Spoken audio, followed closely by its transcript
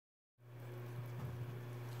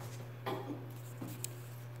Well,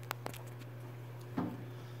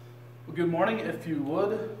 good morning. If you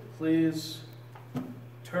would, please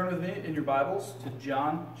turn with me in your Bibles to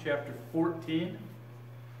John chapter 14.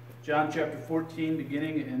 John chapter 14,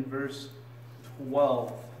 beginning in verse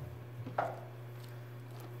 12.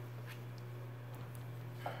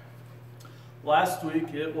 Last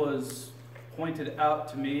week it was pointed out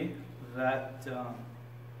to me that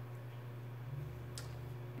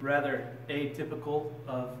rather atypical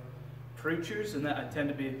of preachers, and that I tend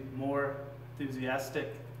to be more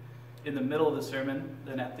enthusiastic in the middle of the sermon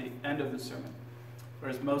than at the end of the sermon,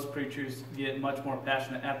 whereas most preachers get much more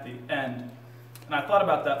passionate at the end. And I thought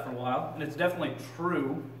about that for a while, and it's definitely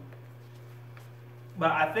true,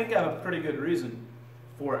 but I think I have a pretty good reason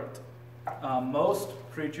for it. Most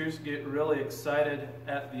preachers get really excited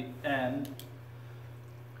at the end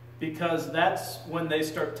because that's when they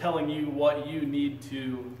start telling you what you need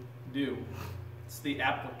to do. It's the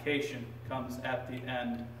application comes at the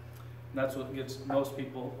end. And that's what gets most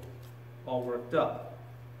people all worked up.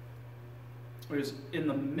 Whereas in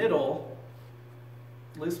the middle,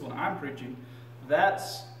 at least when I'm preaching,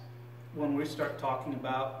 that's when we start talking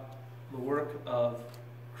about the work of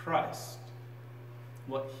Christ,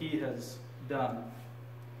 what He has done.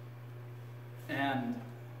 And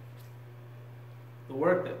the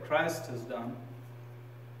work that Christ has done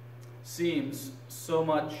seems so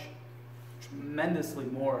much, tremendously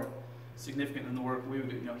more significant than the work we would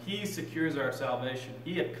do. He secures our salvation.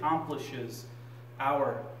 He accomplishes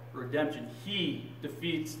our redemption. He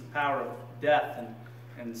defeats the power of death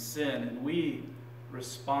and sin, and we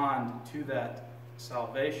respond to that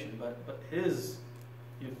salvation. But His,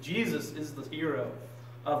 Jesus is the hero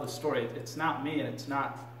of the story. It's not me and it's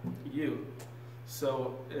not you.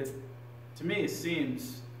 So to me, it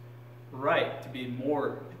seems right to be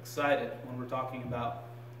more excited when we're talking about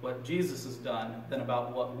what Jesus has done than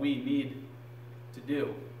about what we need to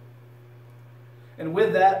do. And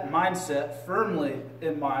with that mindset firmly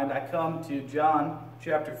in mind, I come to John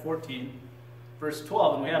chapter 14, verse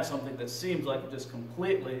 12, and we have something that seems like it just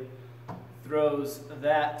completely throws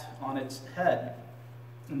that on its head.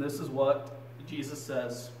 And this is what Jesus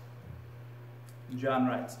says. John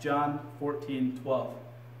writes, John 14:12.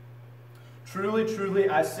 Truly, truly,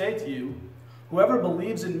 I say to you, whoever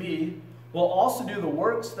believes in me will also do the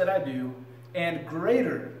works that I do, and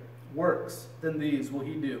greater works than these will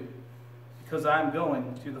he do, because I am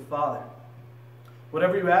going to the Father.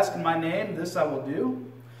 Whatever you ask in my name, this I will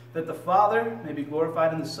do, that the Father may be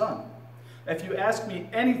glorified in the Son. If you ask me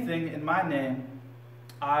anything in my name,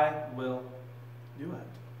 I will do it.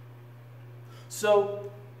 So,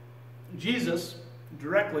 Jesus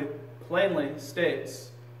directly, plainly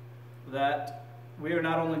states that we are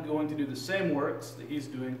not only going to do the same works that He's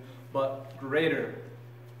doing, but greater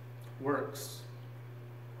works.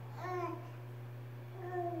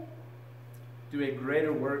 Do a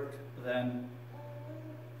greater work than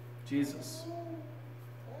Jesus.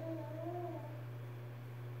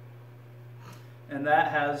 And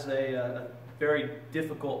that has a very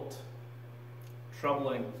difficult,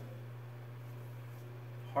 troubling,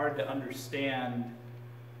 hard to understand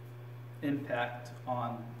impact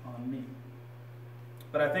on me.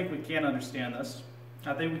 But I think we can understand this.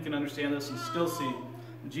 I think we can understand this and still see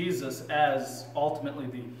Jesus as ultimately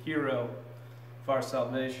the hero of our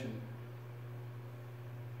salvation.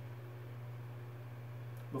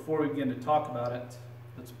 Before we begin to talk about it,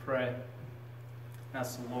 let's pray.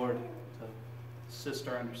 Ask the Lord to assist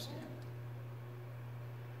our understanding.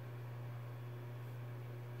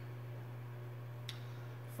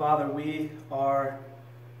 Father, we are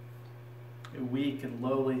a weak and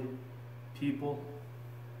lowly people.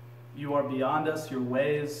 You are beyond us. Your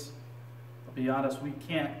ways are beyond us. We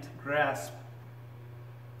can't grasp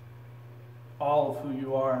all of who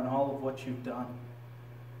you are and all of what you've done.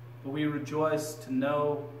 But we rejoice to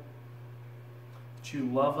know that you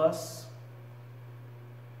love us,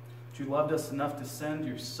 that you loved us enough to send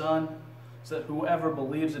your Son, so that whoever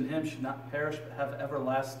believes in Him should not perish but have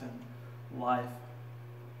everlasting life.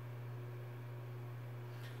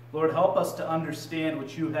 Lord, help us to understand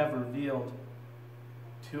what you have revealed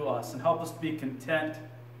to us, and help us to be content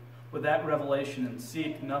with that revelation and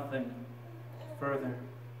seek nothing further.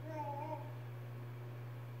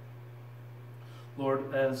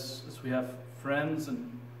 Lord, as we have friends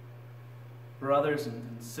and brothers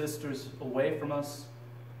and sisters away from us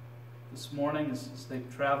this morning as they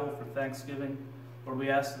travel for Thanksgiving, Lord, we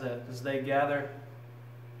ask that as they gather,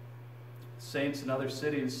 saints in other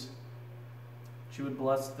cities, that you would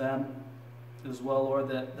bless them as well, Lord,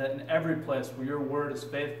 that in every place where your word is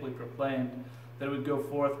faithfully proclaimed, that it would go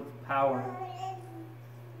forth with power.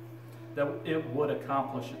 that it would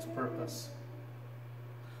accomplish its purpose,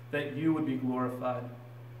 that you would be glorified,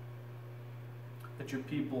 that your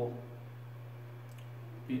people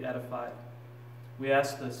be edified. We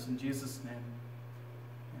ask this in Jesus' name.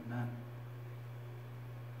 Amen.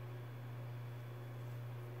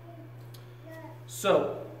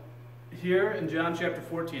 So, here in John chapter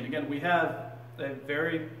 14, again, we have a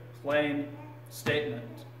very plain statement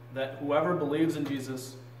that whoever believes in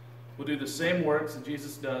Jesus will do the same works that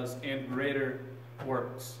Jesus does and greater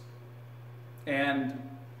works. And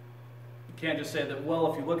you can't just say that,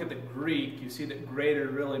 well, if you look at the Greek, you see that greater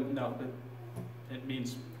really, no, it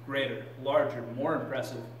means greater, larger, more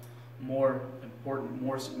impressive, more important,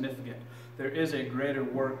 more significant. There is a greater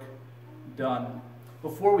work done.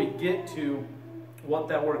 Before we get to what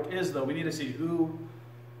that work is, though, we need to see who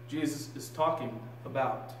Jesus is talking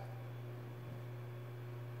about.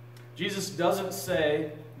 Jesus doesn't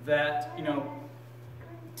say that,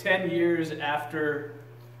 10 years after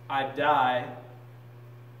I die,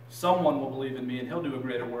 someone will believe in me and he'll do a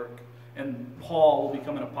greater work. And Paul will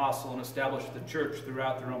become an apostle and establish the church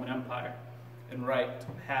throughout the Roman Empire and write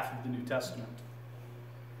half of the New Testament.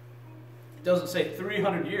 It doesn't say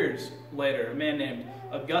 300 years later, a man named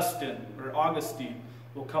Augustine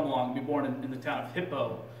will come along, be born in the town of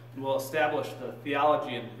Hippo, and will establish the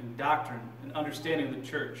theology and doctrine and understanding of the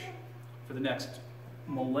church for the next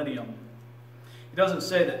millennium. It doesn't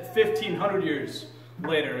say that 1,500 years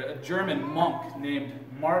later, a German monk named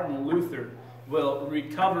Martin Luther will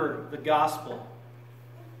recover the gospel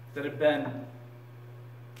that had been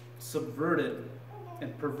subverted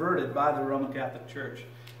and perverted by the Roman Catholic Church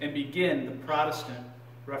and begin the Protestant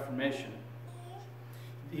Reformation.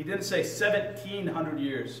 He didn't say 1,700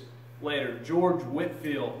 years later, George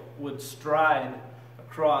Whitefield would stride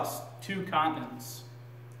across 2 continents,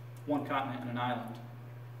 one continent and an island,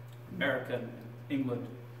 America and England,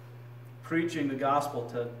 preaching the gospel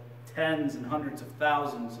to tens and hundreds of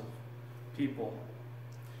thousands of people.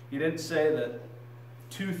 He didn't say that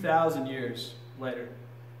 2,000 years later,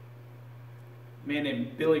 a man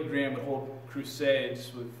named Billy Graham would hold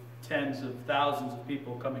crusades with tens of thousands of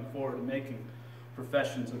people coming forward and making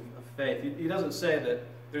professions of faith. He doesn't say that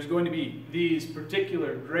there's going to be these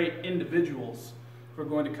particular great individuals who are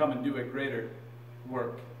going to come and do a greater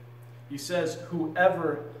work. He says,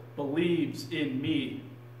 whoever believes in me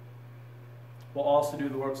will also do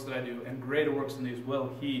the works that I do, and greater works than these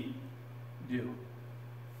will he do.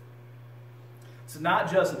 It's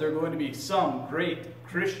not just that there are going to be some great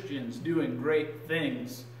Christians doing great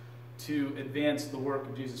things to advance the work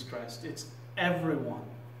of Jesus Christ. It's everyone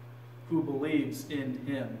who believes in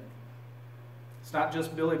him. It's not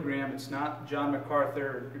just Billy Graham, it's not John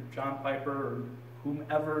MacArthur or John Piper or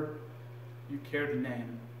whomever you care to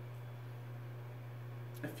name.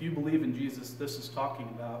 If you believe in Jesus, this is talking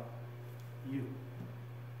about you.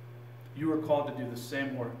 You are called to do the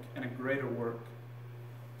same work and a greater work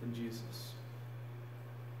than Jesus.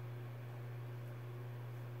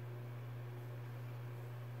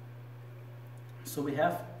 So we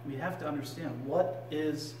have to understand, what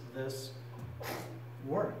is this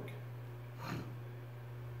work?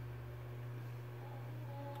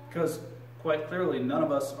 Because quite clearly none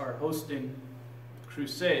of us are hosting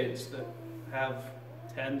crusades that have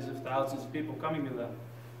tens of thousands of people coming to them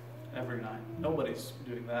every night. Nobody's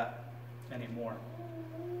doing that anymore.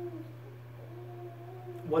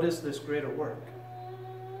 What is this greater work?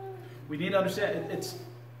 We need to understand it's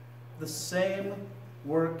the same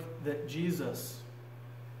work that Jesus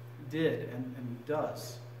did and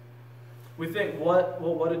does. We think,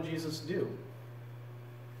 what did Jesus do?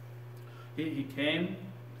 He came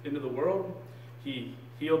into the world, he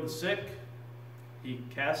healed the sick, he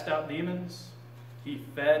cast out demons, he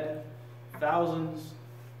fed thousands,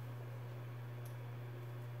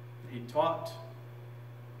 he taught,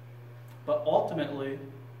 but ultimately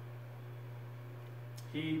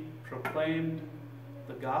he proclaimed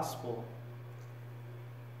the gospel.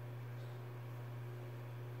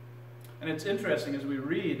 And it's interesting, as we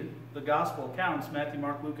read the gospel accounts, Matthew,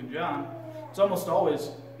 Mark, Luke, and John, it's almost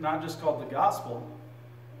always not just called the gospel.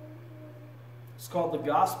 It's called the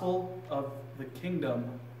gospel of the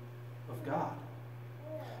kingdom of God.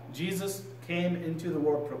 Jesus came into the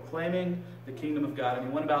world proclaiming the kingdom of God, and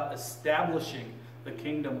he went about establishing the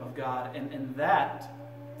kingdom of God. And that,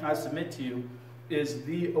 I submit to you, is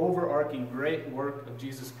the overarching great work of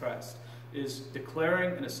Jesus Christ, is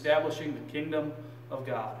declaring and establishing the kingdom of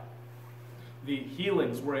God. The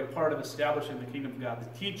healings were a part of establishing the kingdom of God.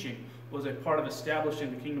 The teaching was a part of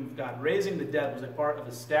establishing the kingdom of God. Raising the dead was a part of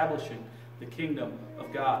establishing the kingdom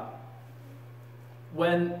of God.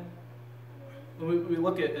 When we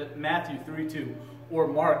look at Matthew 3:2, or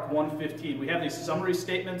Mark 1:15. We have these summary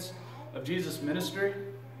statements of Jesus' ministry.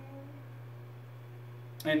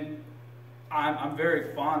 And I'm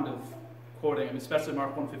very fond of quoting them, especially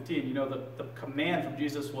Mark 1:15. You know, the command from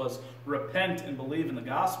Jesus was repent and believe in the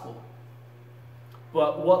gospel.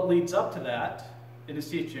 But what leads up to that in his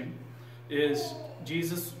teaching is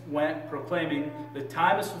Jesus went proclaiming the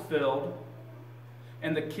time is fulfilled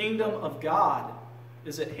and the kingdom of God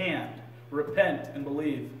is at hand. Repent and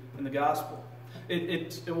believe in the gospel.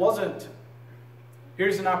 It wasn't,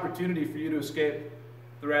 here's an opportunity for you to escape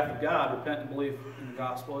the wrath of God. Repent and believe in the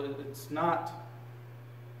gospel. It's not,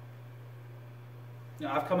 you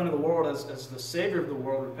know, I've come into the world as the Savior of the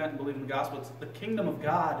world. Repent and believe in the gospel. It's the kingdom of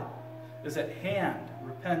God is at hand.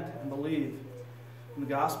 Repent and believe in the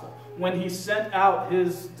gospel. When he sent out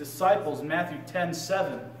his disciples, Matthew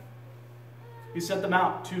 10:7, he sent them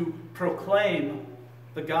out to proclaim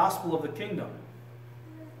the gospel of the kingdom.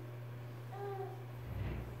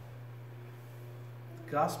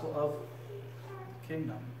 The gospel of the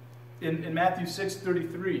kingdom. In Matthew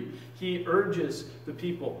 6:33, he urges the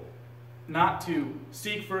people not to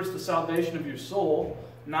seek first the salvation of your soul,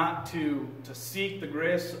 not to seek the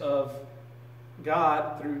grace of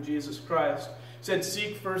God through Jesus Christ. He said,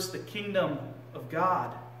 seek first the kingdom of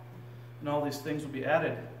God, and all these things will be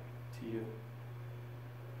added to you.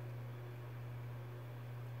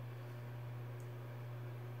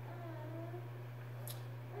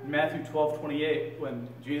 In Matthew 12:28, when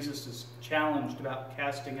Jesus is challenged about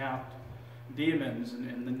casting out demons,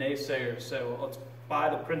 and the naysayers say, well, it's by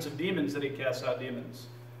the prince of demons that he casts out demons.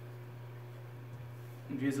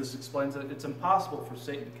 And Jesus explains that it's impossible for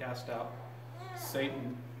Satan to cast out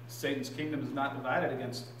Satan. Satan's kingdom is not divided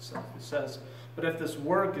against itself. It says, but if this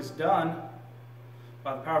work is done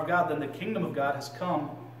by the power of God, then the kingdom of God has come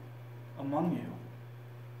among you.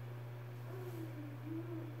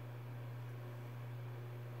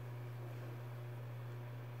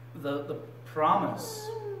 The promise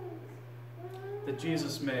that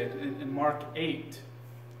Jesus made in Mark 8,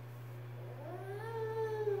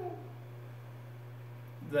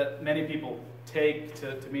 that many people take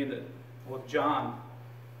to mean that, well, John,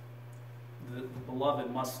 the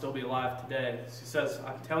beloved, must still be alive today. He says,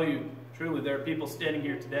 I tell you truly, there are people standing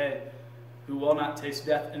here today who will not taste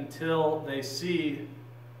death until they see,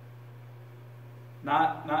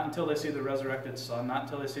 not until they see the resurrected Son, not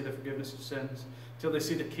until they see the forgiveness of sins, until they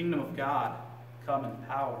see the kingdom of God come in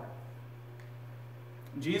power.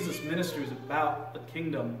 Jesus' ministry is about the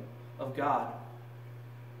kingdom of God.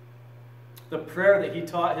 The prayer that he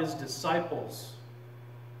taught his disciples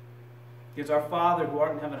is, our Father who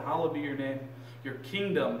art in heaven, hallowed be your name. Your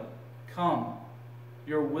kingdom come.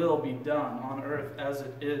 Your will be done on earth as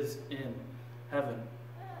it is in heaven.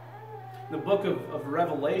 In the book of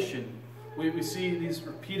Revelation, we see these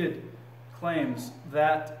repeated claims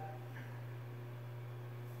that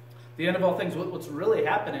the end of all things, what's really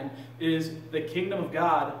happening is the kingdom of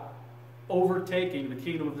God overtaking the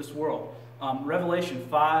kingdom of this world. Revelation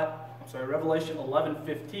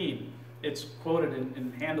 11:15, it's quoted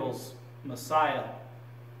in Handel's Messiah.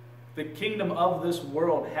 The kingdom of this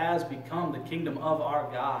world has become the kingdom of our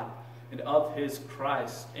God and of his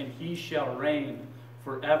Christ, and he shall reign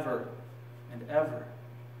forever and ever.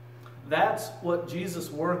 That's what Jesus'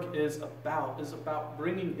 work is about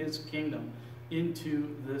bringing his kingdom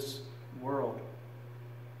into this world.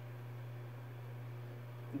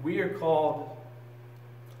 We are called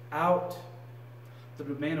out the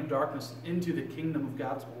domain of darkness into the kingdom of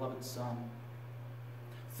God's beloved Son.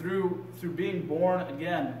 Through being born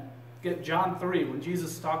again. Get John 3, when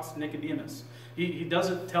Jesus talks to Nicodemus, he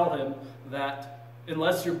doesn't tell him that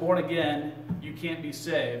unless you're born again, you can't be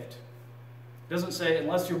saved. He doesn't say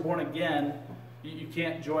unless you're born again, you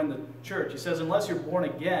can't join the church. He says unless you're born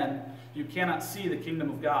again, you cannot see the kingdom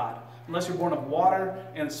of God. Unless you're born of water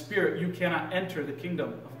and spirit, you cannot enter the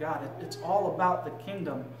kingdom of God. It's all about the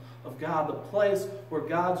kingdom of God, the place where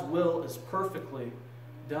God's will is perfectly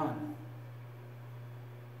done.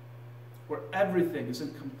 Where everything is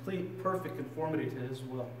in complete, perfect conformity to his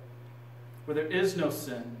will. Where there is no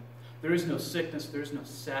sin, there is no sickness, there is no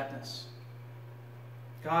sadness.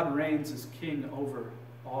 God reigns as king over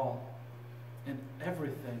all. And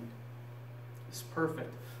everything is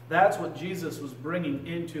perfect. That's what Jesus was bringing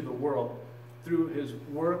into the world through his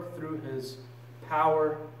work, through his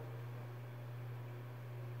power.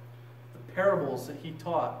 The parables that he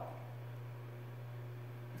taught,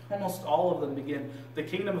 almost all of them begin, the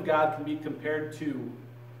kingdom of God can be compared to,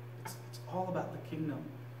 it's all about the kingdom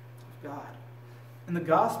of God. And the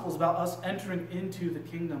gospel is about us entering into the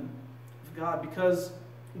kingdom of God, because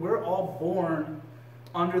we're all born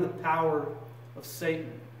under the power of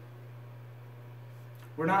Satan.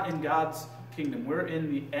 We're not in God's kingdom. We're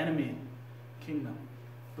in the enemy kingdom.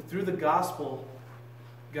 But through the gospel,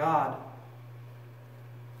 God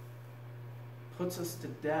puts us to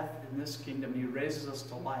death in this kingdom, and he raises us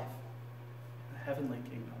to life in the heavenly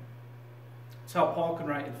kingdom. That's how Paul can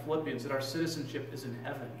write in Philippians that our citizenship is in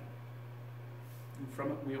heaven, and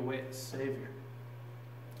from it we await a Savior.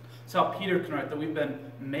 That's how Peter can write that we've been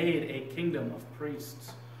made a kingdom of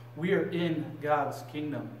priests. We are in God's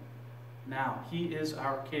kingdom now. He is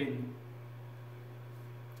our King,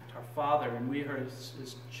 our Father, and we are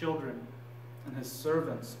his children and his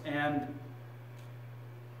servants. And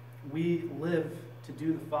we live to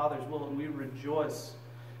do the Father's will, and we rejoice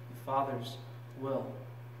in the Father's will.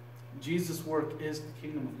 Jesus' work is the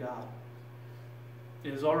kingdom of God.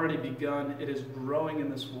 It has already begun. It is growing in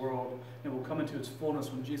this world. It will come into its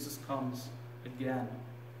fullness when Jesus comes again.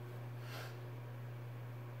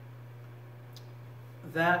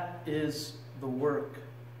 That is the work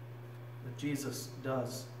that Jesus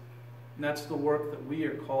does. And that's the work that we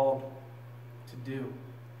are called to do.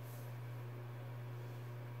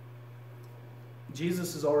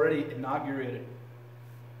 Jesus has already inaugurated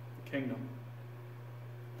the kingdom.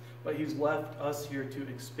 But he's left us here to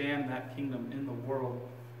expand that kingdom in the world,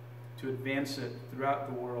 to advance it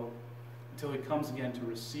throughout the world, until he comes again to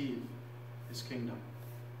receive his kingdom.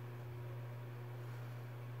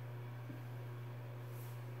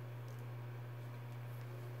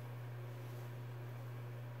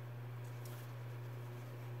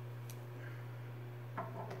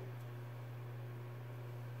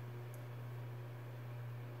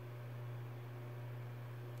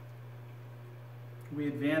 We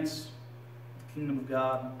advance the kingdom of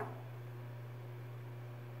God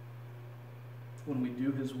when we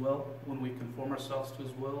do his will, when we conform ourselves to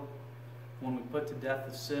his will, when we put to death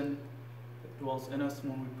the sin that dwells in us, and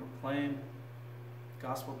when we proclaim the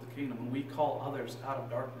gospel of the kingdom, when we call others out of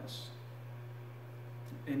darkness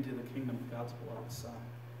into the kingdom of God's beloved Son.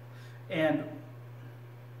 And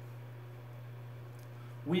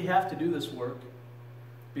we have to do this work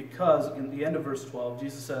because in the end of verse 12,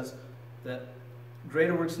 Jesus says that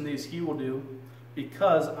greater works than these he will do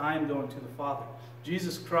because I am going to the Father.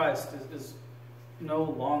 Jesus Christ is no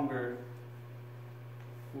longer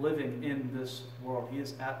living in this world. He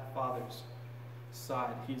is at the Father's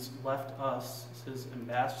side. He's left us as his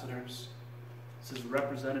ambassadors, as his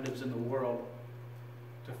representatives in the world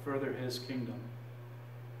to further his kingdom.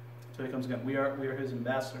 So he comes again. We are his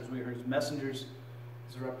ambassadors. We are his messengers,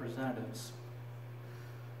 his representatives.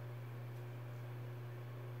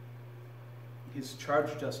 He's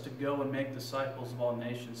charged us to go and make disciples of all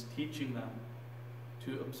nations, teaching them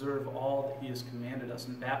to observe all that he has commanded us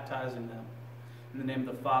and baptizing them in the name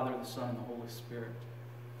of the Father, the Son, and the Holy Spirit.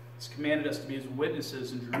 He's commanded us to be his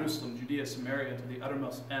witnesses in Jerusalem, Judea, Samaria, to the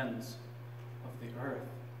uttermost ends of the earth.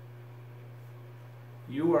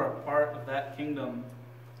 You are a part of that kingdom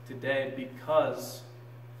today because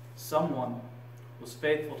someone was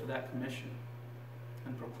faithful to that commission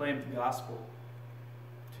and proclaimed the gospel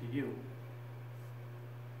to you.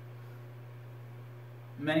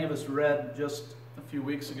 Many of us read just a few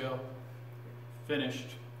weeks ago, finished,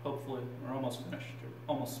 hopefully, or almost finished,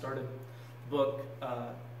 or almost started, the book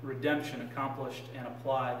Redemption, Accomplished and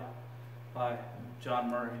Applied by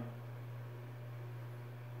John Murray.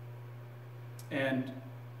 And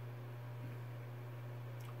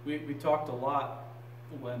we talked a lot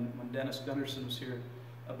when Dennis Gunderson was here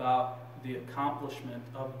about the accomplishment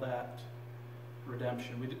of that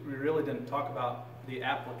redemption. We really didn't talk about the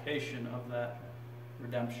application of that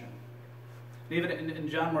redemption. And even in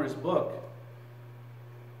John Murray's book,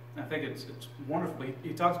 I think it's wonderful.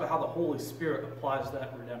 He talks about how the Holy Spirit applies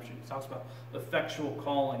that redemption. He talks about effectual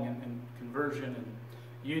calling and conversion and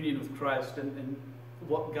union with Christ and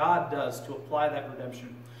what God does to apply that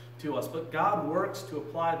redemption to us. But God works to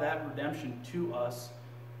apply that redemption to us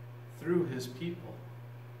through his people.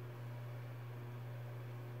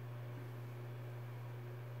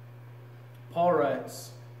 Paul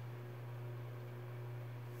writes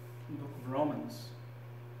in the book of Romans,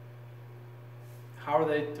 how are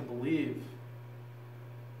they to believe?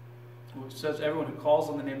 Which says everyone who calls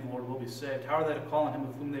on the name of the Lord will be saved. How are they to call on him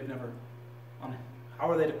of whom they've never how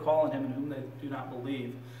are they to call on him in whom they do not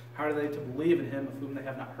believe? How are they to believe in him of whom they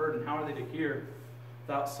have not heard? And how are they to hear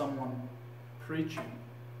without someone preaching?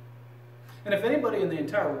 And if anybody in the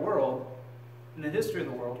entire world, in the history of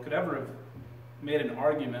the world, could ever have made an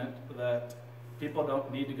argument that people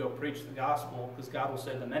don't need to go preach the gospel because God will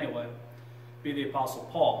save them anyway, be the Apostle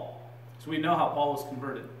Paul. So we know how Paul was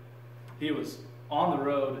converted. He was on the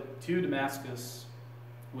road to Damascus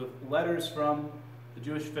with letters from the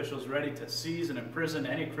Jewish officials ready to seize and imprison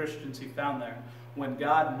any Christians he found there, when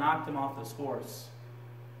God knocked him off this horse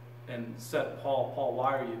and said, Paul,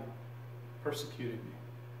 why are you persecuting me?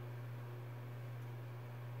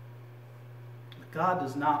 God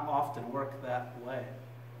does not often work that way.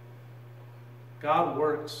 God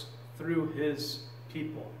works through his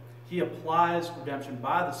people. He applies redemption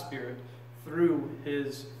by the Spirit through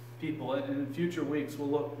his people. And in future weeks, we'll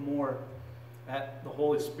look more at the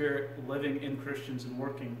Holy Spirit living in Christians and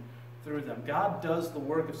working through them. God does the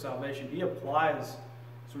work of salvation. He applies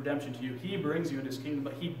his redemption to you. He brings you into his kingdom,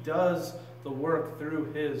 but he does the work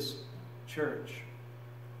through his church.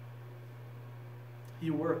 He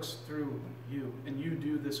works through you, and you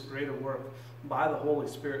do this greater work by the Holy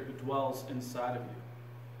Spirit who dwells inside of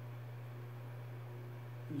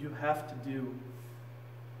you. You have to do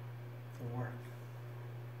the work.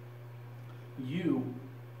 You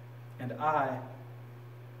and I,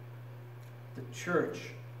 the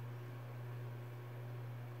church,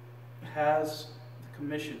 has the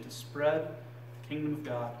commission to spread the kingdom of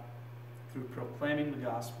God through proclaiming the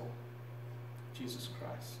gospel of Jesus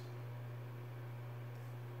Christ.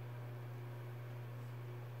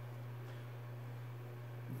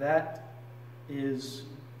 That is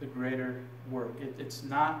the greater work. It's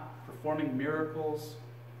not performing miracles.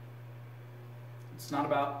 It's not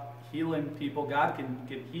about healing people. God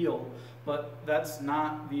can heal, but that's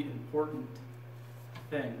not the important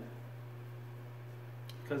thing,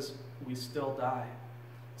 because we still die.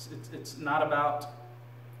 It's not about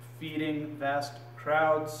feeding vast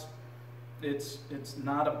crowds. It's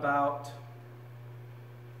not about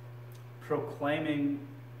proclaiming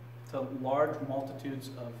to large multitudes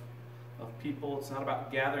of people. It's not about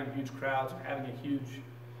gathering huge crowds or having a huge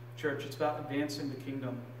church. It's about advancing the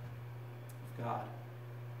kingdom of God.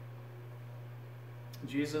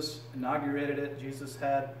 Jesus inaugurated it. Jesus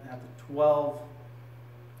had the 12.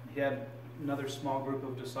 He had another small group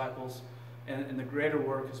of disciples. And the greater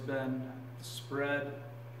work has been to spread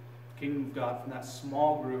the kingdom of God from that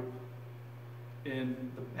small group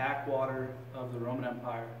in the backwater of the Roman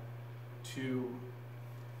Empire to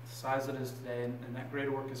the size it is today. And that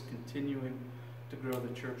greater work is continuing to grow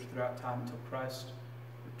the church throughout time until Christ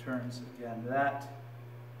returns again. That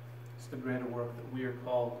is the greater work that we are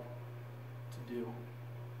called to do.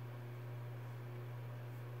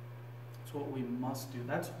 It's what we must do.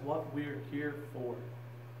 That's what we're here for.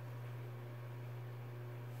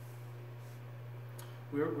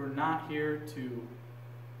 We're not here to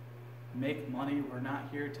make money. We're not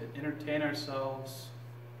here to entertain ourselves.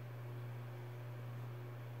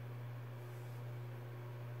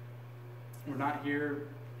 We're not here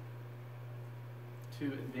to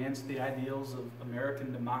advance the ideals of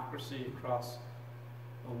American democracy across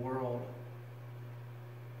the world.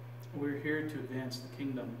 We're here to advance the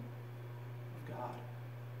kingdom of God.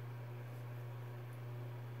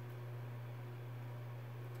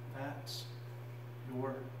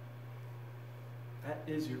 That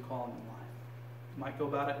is your calling in life. You might go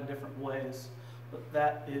about it in different ways, but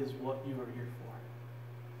that is what you are here for.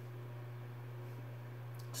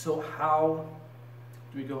 So how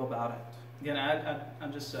do we go about it? Again, I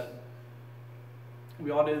just said,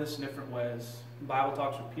 we all do this in different ways. The Bible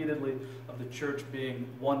talks repeatedly of the church being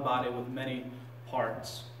one body with many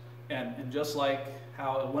parts. And just like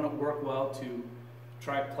how it wouldn't work well to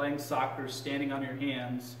try playing soccer standing on your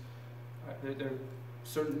hands, there are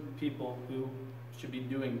certain people who should be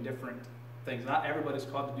doing different things. Not everybody's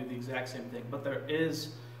called to do the exact same thing, but there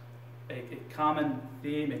is a common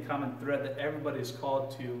theme, a common thread that everybody is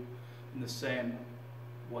called to in the same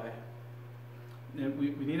way. And we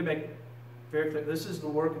need to make very clear, this is the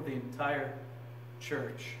work of the entire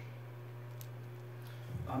church.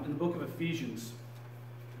 In the book of Ephesians,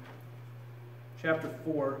 chapter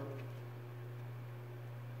 4,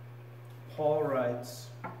 Paul writes,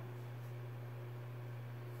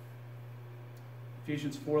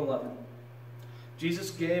 Ephesians 4:11.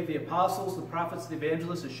 Jesus gave the apostles, the prophets, the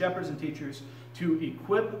evangelists, the shepherds and teachers to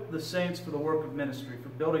equip the saints for the work of ministry, for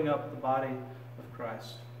building up the body of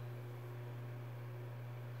Christ.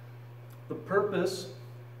 The purpose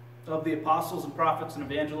of the apostles and prophets and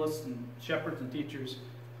evangelists and shepherds and teachers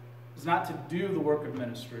is not to do the work of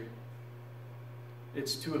ministry.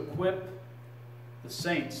 It's to equip the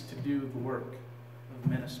saints to do the work of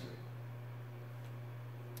ministry.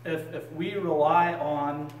 If we rely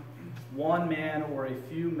on one man or a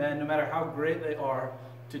few men, no matter how great they are,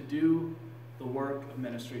 to do the work of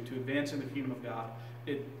ministry, to advance in the kingdom of God,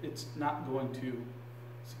 it's not going to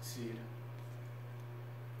succeed.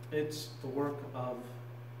 It's the work of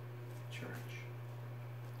the church.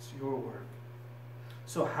 It's your work.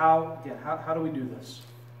 So how do we do this?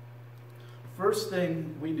 First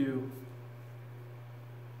thing we do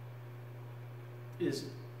is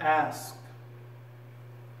ask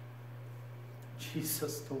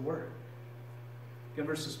Jesus to work. Again,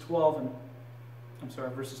 verses 13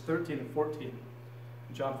 and 14.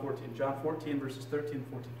 John 14. John 14, verses 13 and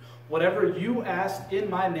 14. Whatever you ask in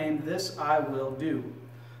my name, this I will do,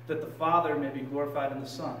 that the Father may be glorified in the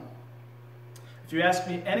Son. If you ask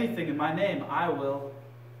me anything in my name, I will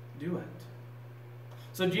do it.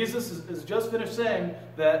 So Jesus is just finished saying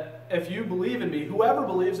that if you believe in me, whoever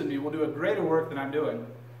believes in me will do a greater work than I'm doing.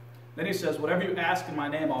 Then he says, whatever you ask in my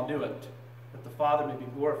name, I'll do it, that the Father may be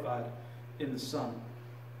glorified in the Son.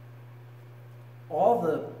 All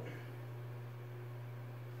the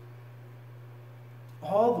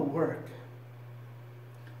work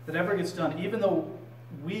that ever gets done, even though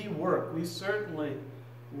we work, we certainly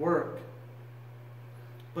work,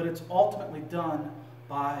 but it's ultimately done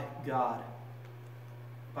by God,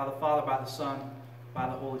 by the Father, by the Son, by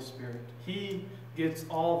the Holy Spirit. He gets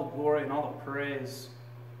all the glory and all the praise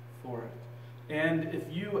for it. And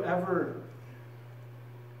if you ever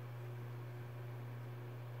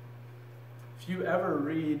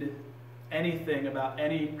read anything about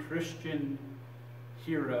any Christian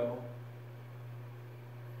hero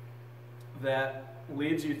that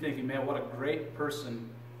leaves you thinking, man, what a great person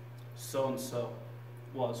so-and-so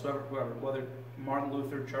was, whoever, whether Martin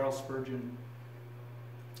Luther, Charles Spurgeon,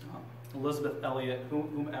 Elizabeth Elliot,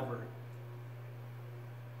 whomever.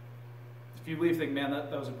 If you leave thinking, man,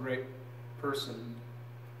 that was a great person,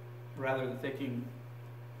 rather than thinking,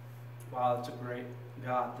 wow, that's a great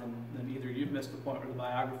God, then either you've missed the point or the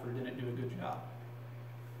biographer didn't do a good job.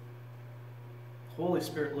 The Holy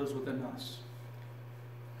Spirit lives within us.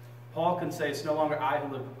 Paul can say, it's no longer I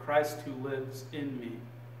who live, but Christ who lives in me.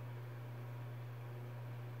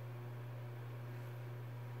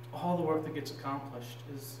 All the work that gets accomplished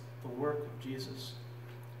is the work of Jesus.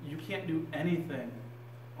 You can't do anything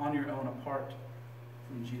on your own apart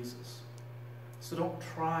from Jesus. So don't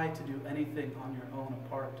try to do anything on your own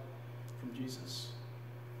apart from Jesus.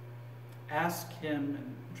 Ask him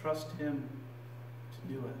and trust him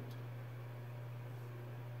to do it.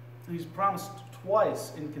 And he's promised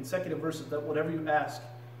twice in consecutive verses that whatever you ask,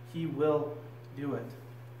 he will do it.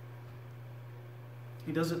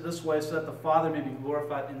 He does it this way so that the Father may be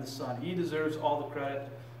glorified in the Son. He deserves all the credit,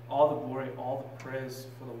 all the glory, all the praise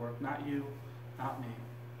for the work. Not you, not me.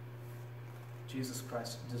 Jesus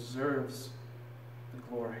Christ deserves the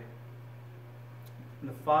glory. And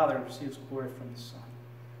the Father receives glory from the Son.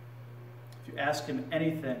 If you ask him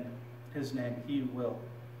anything in his name, he will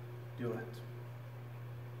do it.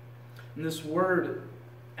 And this word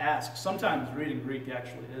ask, sometimes reading Greek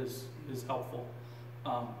actually is helpful.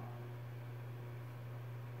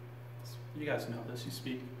 You guys know this, you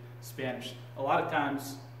speak Spanish. A lot of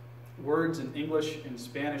times, words in English and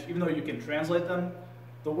Spanish, even though you can translate them,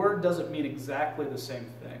 the word doesn't mean exactly the same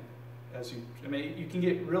thing as you. I mean, you can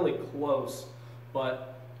get really close,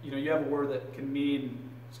 but you have a word that can mean,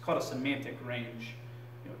 it's called a semantic range.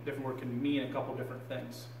 A different word can mean a couple different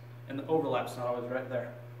things, and the overlap's not always right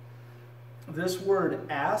there. This word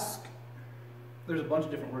ask, there's a bunch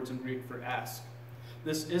of different words in Greek for ask.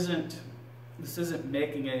 This isn't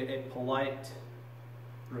making a polite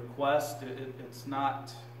request. It's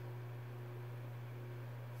not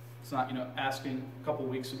asking. A couple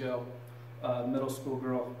weeks ago, a middle school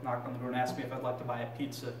girl knocked on the door and asked me if I'd like to buy a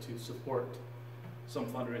pizza to support some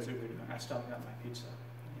fundraiser they're doing. I still haven't got my pizza. I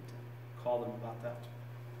need to call them about that.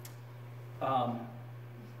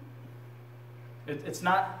 It's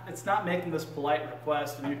not making this polite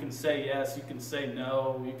request, and you can say yes, you can say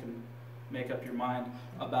no, you can make up your mind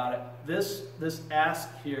about it. This ask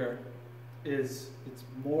here it's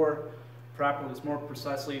more properly, it's more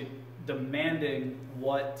precisely demanding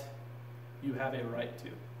what you have a right to.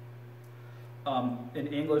 In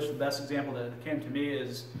English, the best example that came to me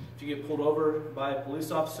is if you get pulled over by a police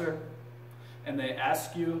officer and they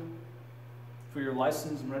ask you for your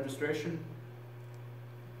license and registration,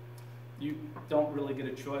 you don't really get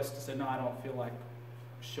a choice to say, no, I don't feel like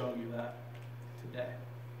showing you that today.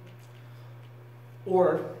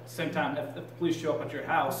 Or, at the same time, if the police show up at your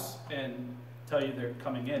house and tell you they're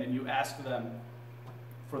coming in and you ask them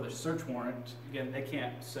for the search warrant, again, they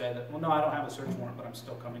can't say that, well, no, I don't have a search warrant, but I'm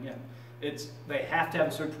still coming in. They have to have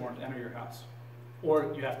a search warrant to enter your house.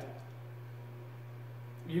 Or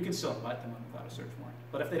you can still invite them in without a search warrant.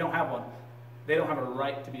 But if they don't have one, they don't have a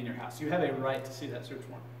right to be in your house. You have a right to see that search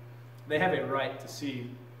warrant. They have a right to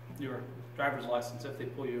see your driver's license if they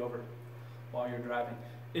pull you over while you're driving.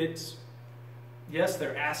 Yes,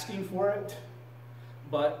 they're asking for it,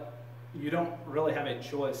 but you don't really have a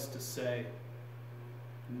choice to say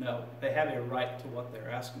no. They have a right to what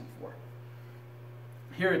they're asking for.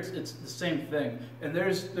 here it's the same thing. And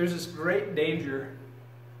there's this great danger,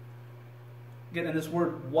 again, in this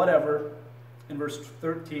word whatever, in verse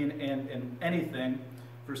 13, and anything,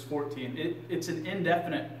 verse 14. It's an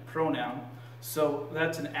indefinite pronoun, so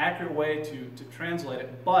that's an accurate way to translate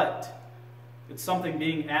it, but it's something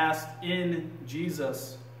being asked in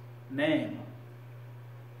Jesus' name.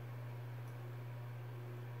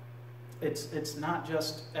 It's not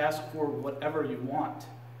just ask for whatever you want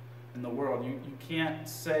in the world. You can't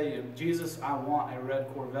say, Jesus, I want a red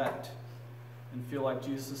Corvette, and feel like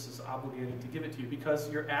Jesus is obligated to give it to you, because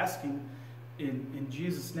you're asking in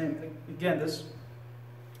Jesus' name. Again, this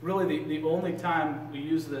really the only time we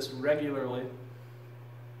use this regularly,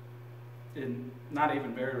 in not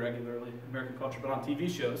even very regularly in American culture, but on TV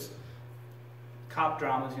shows, cop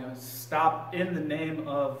dramas, stop in the name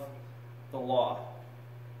of the law.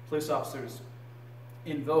 Police officers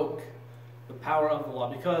invoke the power of the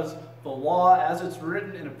law, because the law, as it's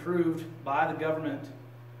written and approved by the government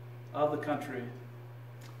of the country,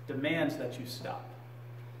 demands that you stop.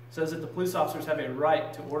 It says that the police officers have a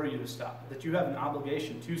right to order you to stop, that you have an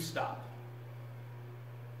obligation to stop.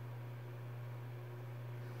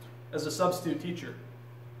 As a substitute teacher,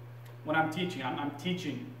 when I'm teaching, I'm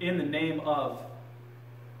teaching in the name of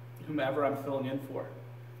whomever I'm filling in for.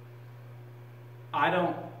 I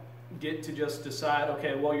don't get to just decide,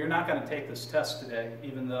 okay, well, you're not going to take this test today,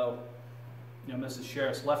 even though Mrs.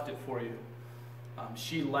 Sheriff left it for you.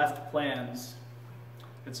 She left plans.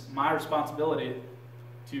 It's my responsibility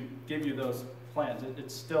to give you those plans.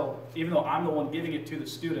 It's still, even though I'm the one giving it to the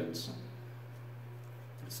students,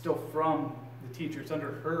 it's still from the teacher. It's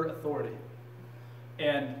under her authority.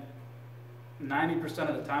 And 90%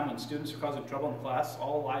 of the time when students are causing trouble in class,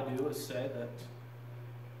 all I do is say that,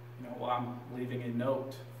 I'm leaving a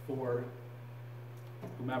note for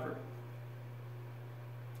whomever.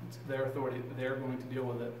 It's their authority. They're going to deal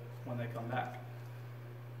with it when they come back.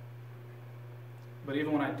 But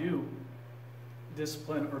even when I do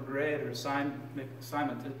discipline or grade or make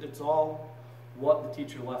assignments, it's all what the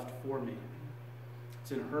teacher left for me.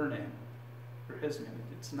 It's in her name, or his name.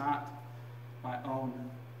 It's not my own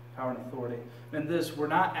power and authority. And this, we're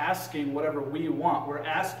not asking whatever we want. We're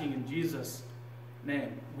asking in Jesus'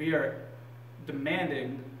 name. We are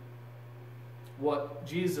demanding what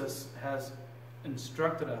Jesus has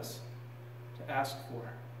instructed us to ask for.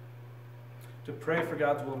 To pray for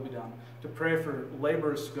God's will to be done. To pray for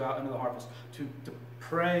laborers to go out into the harvest. To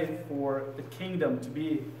pray for the kingdom to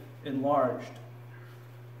be enlarged.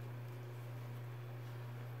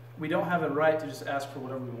 We don't have a right to just ask for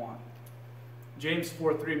whatever we want. James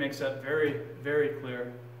 4:3 makes that very, very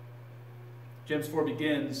clear. James 4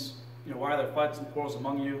 begins, why are there fights and quarrels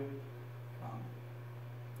among you?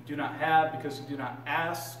 You do not have because you do not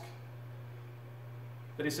ask.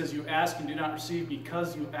 But he says, you ask and do not receive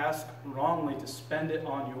because you ask wrongly to spend it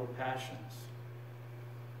on your passions.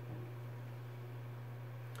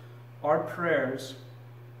 Our prayers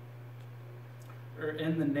are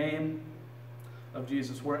in the name of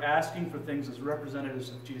Jesus. We're asking for things as representatives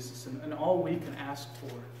of Jesus. And all we can ask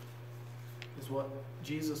for is what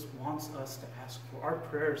Jesus wants us to ask for. Our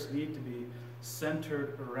prayers need to be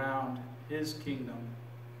centered around his kingdom,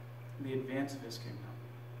 the advance of his kingdom.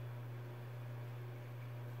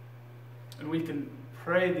 And we can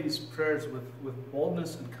pray these prayers with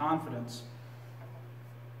boldness and confidence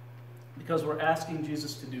because we're asking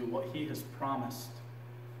Jesus to do what he has promised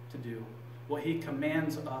to do, what he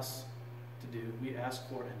commands us to do. We ask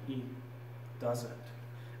for it, and he does it.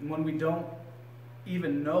 And when we don't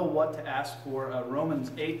even know what to ask for,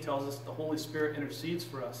 Romans 8 tells us the Holy Spirit intercedes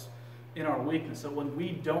for us in our weakness. So when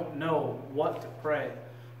we don't know what to pray,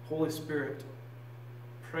 Holy Spirit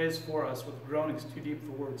prays for us with groanings too deep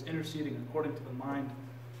for words, interceding according to the mind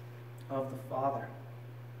of the Father.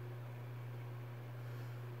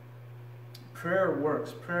 Prayer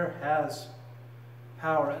works. Prayer has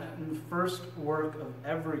power. And the first work of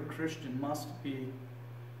every Christian must be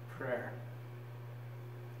prayer.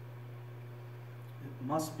 It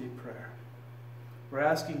must be prayer. We're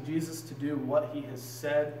asking Jesus to do what he has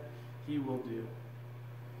said he will do.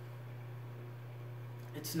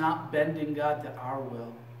 It's not bending God to our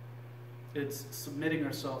will. It's submitting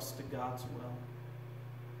ourselves to God's will.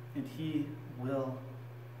 And he will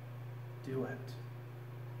do it.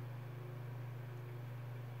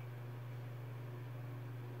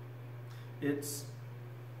 It's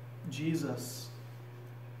Jesus,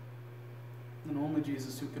 and only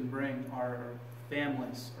Jesus, who can bring our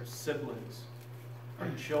families, our siblings, our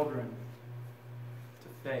children to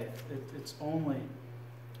faith. It's only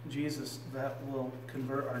Jesus that will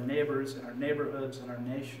convert our neighbors and our neighborhoods and our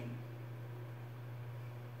nation.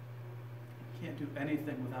 can't do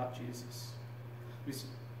anything without Jesus.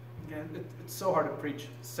 Again, it's so hard to preach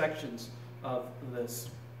sections of this.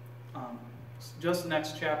 Just the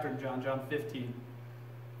next chapter in John 15,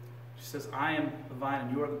 she says, I am the vine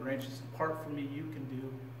and you are the branches. Apart from me, you can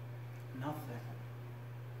do nothing.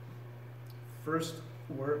 First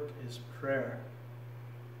work is prayer.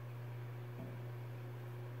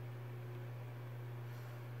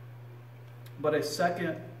 But a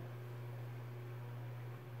second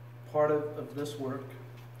part of this work,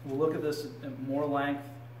 we'll look at this at more length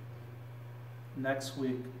next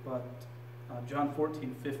week, but John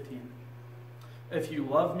 14:15. If you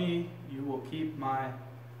love me, you will keep my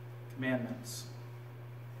commandments.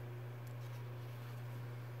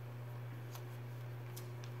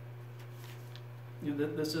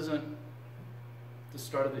 This isn't the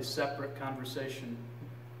start of a separate conversation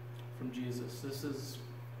from Jesus. This is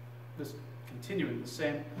continuing the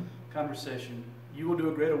same conversation. You will do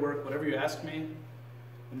a greater work, whatever you ask me.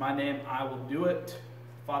 In my name, I will do it.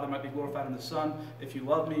 The Father might be glorified in the Son. If you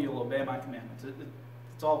love me, you'll obey my commandments.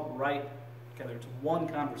 It's all right together. It's one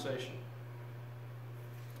conversation.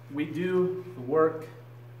 We do the work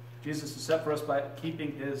Jesus has set for us by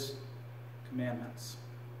keeping his commandments.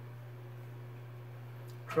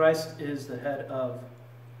 Christ is the head of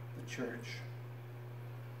the church.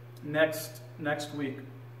 Next week,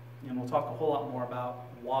 and we'll talk a whole lot more about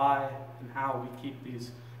why and how we keep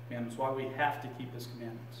these commandments, why we have to keep his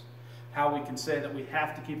commandments, how we can say that we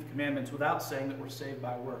have to keep the commandments without saying that we're saved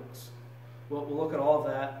by works. We'll look at all of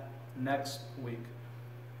that next week.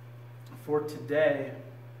 For today,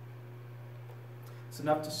 it's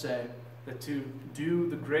enough to say that to do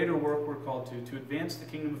the greater work we're called to advance the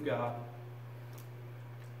kingdom of God,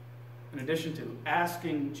 in addition to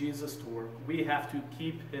asking Jesus to work, we have to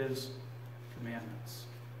keep his commandments.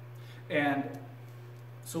 And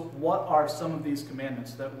so what are some of these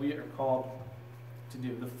commandments that we are called to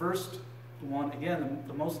do? The first one, again,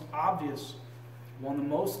 the most obvious one, the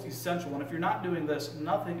most essential one, if you're not doing this,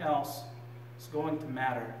 nothing else is going to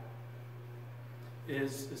matter,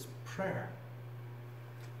 is prayer.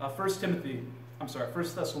 1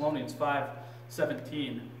 Thessalonians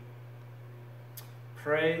 5:17.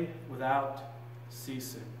 Pray without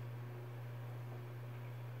ceasing.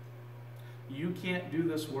 You can't do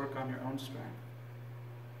this work on your own strength.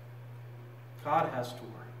 God has to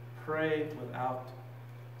work. Pray without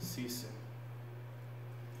ceasing.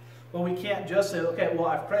 Well, we can't just say, okay, well,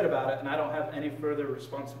 I've prayed about it and I don't have any further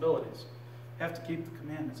responsibilities. You have to keep the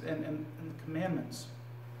commandments. And the commandments.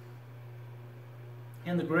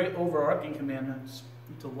 And the great overarching commandments,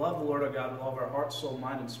 to love the Lord our God with all of our heart, soul,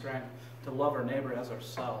 mind, and strength, to love our neighbor as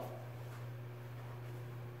ourselves.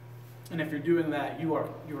 And if you're doing that, you are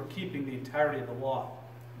keeping the entirety of the law.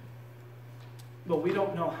 But we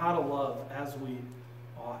don't know how to love as we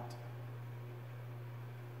ought.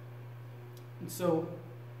 And so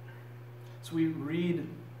we read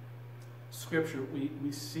Scripture,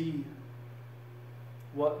 we see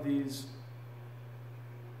what these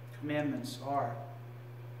commandments are.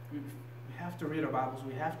 We have to read our Bibles.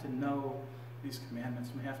 We have to know these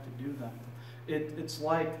commandments. We have to do them. It's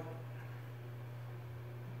like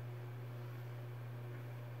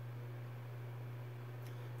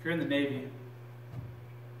if you're in the Navy,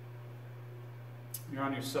 you're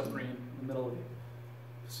on your submarine in the middle of the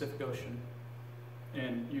Pacific Ocean,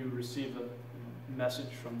 and you receive a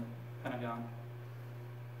message from the Pentagon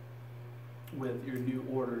with your new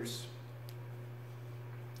orders,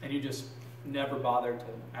 and you just never bother to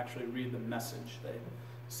actually read the message they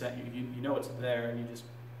sent you. You know it's there, and you just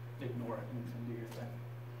ignore it and do your thing.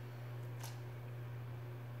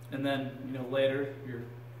 And then, later, your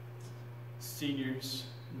seniors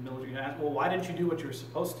in the military ask, well, why didn't you do what you were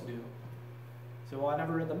supposed to do? So, well, I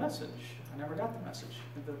never read the message. I never got the message.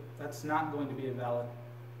 That's not going to be a valid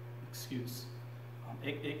excuse.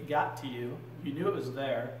 It got to you. You knew it was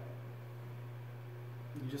there.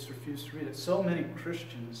 You just refused to read it. So many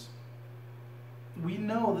Christians, we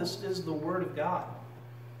know this is the Word of God.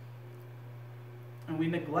 And we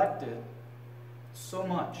neglect it so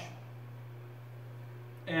much.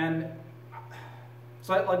 And it's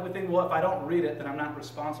like we think, well, if I don't read it, then I'm not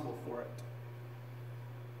responsible for it.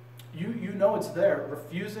 You know it's there.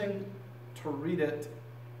 Refusing to read it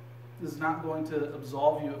is not going to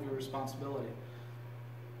absolve you of your responsibility.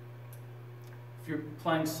 If you're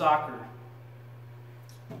playing soccer,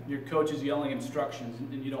 your coach is yelling instructions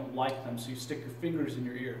and you don't like them, so you stick your fingers in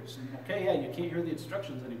your ears. And, okay, yeah, you can't hear the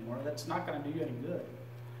instructions anymore. That's not going to do you any good.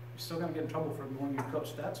 You're still going to get in trouble for ignoring your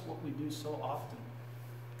coach. That's what we do so often.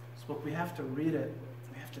 So we have to read it.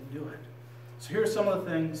 We have to do it. So here are some of the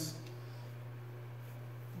things.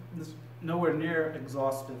 This is nowhere near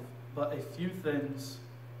exhaustive but a few things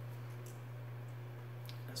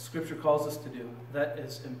that Scripture calls us to do that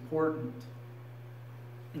is important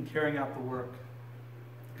in carrying out the work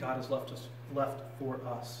God has left for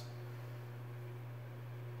us.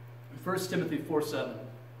 In 1 Timothy 4:7,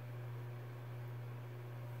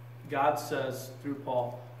 God says through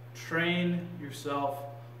Paul, train yourself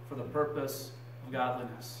for the purpose of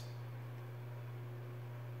godliness.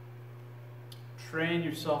 Train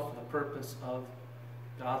yourself for the purpose of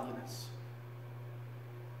godliness.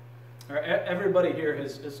 Everybody here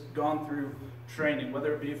has gone through training,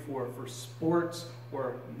 whether it be for sports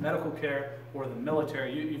or medical care or the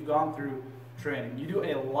military. You've gone through training. You do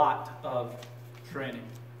a lot of training.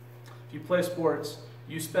 If you play sports,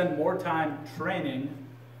 you spend more time training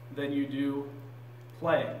than you do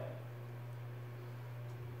playing. At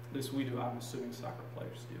least we do. I'm assuming soccer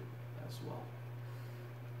players do as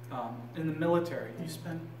well. In the military, you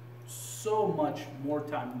spend so much more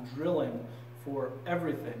time drilling for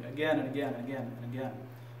everything again and again and again and again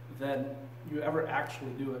than you ever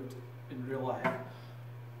actually do it in real life.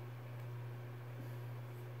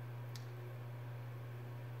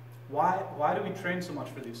 Why do we train so much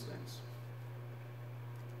for these things?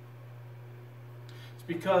 It's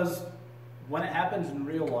because when it happens in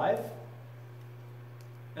real life,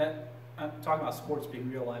 and I'm talking about sports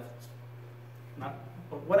being real life,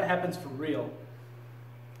 but when it happens for real,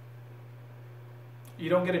 you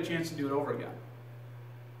don't get a chance to do it over again.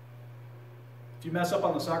 If you mess up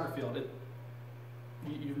on the soccer field,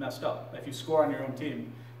 you've messed up. If you score on your own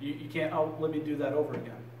team, you can't, let me do that over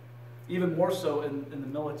again. Even more so in the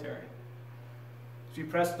military. If you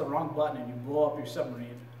press the wrong button and you blow up your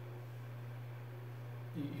submarine,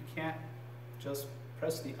 you can't just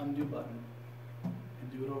press the undo button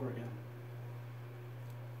and do it over again.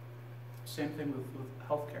 Same thing with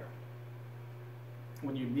healthcare.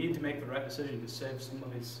 When you need to make the right decision to save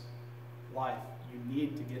somebody's life, you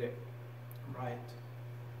need to get it right.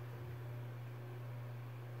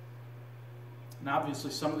 And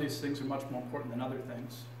obviously some of these things are much more important than other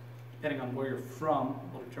things. Depending on where you're from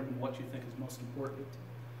will determine what you think is most important.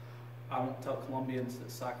 I won't tell Colombians that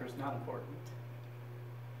soccer is not important.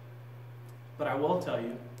 But I will tell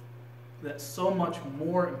you that so much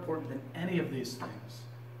more important than any of these things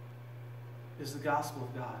is the gospel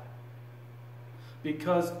of God.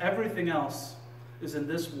 Because everything else is in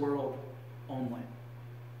this world only.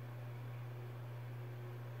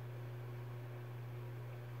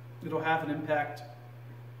 It'll have an impact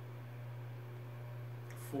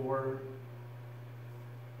for,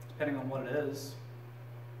 depending on what it is.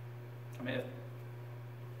 I mean, if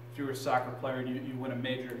you're a soccer player and you win a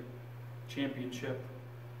major championship,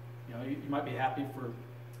 you might be happy for,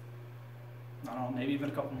 I don't know, maybe even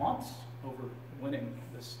a couple months over winning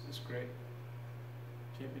this great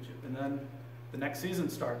championship. And then the next season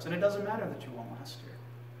starts, and it doesn't matter that you won last year.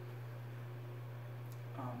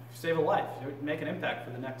 If you save a life, you make an impact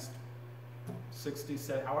for the next 60,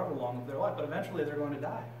 however long of their life, but eventually they're going to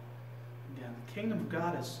die. Again, the kingdom of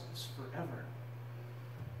God is forever.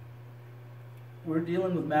 We're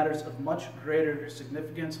dealing with matters of much greater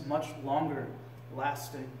significance, much longer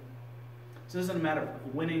lasting. This isn't a matter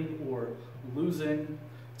of winning or losing.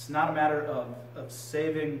 It's not a matter of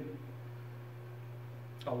saving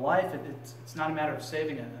a life. It's not a matter of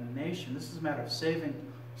saving a nation. This is a matter of saving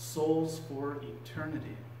souls for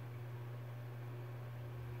eternity.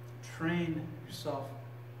 Train yourself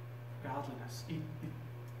for godliness.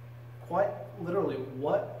 Quite literally,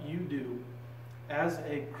 what you do as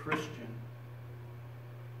a Christian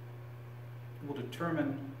will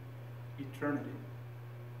determine eternity.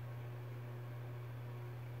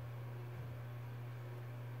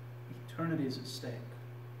 Eternity is at stake.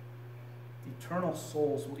 Eternal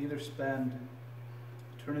souls will either spend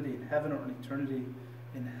eternity in heaven or an eternity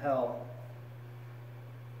in hell.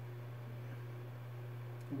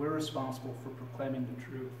 We're responsible for proclaiming the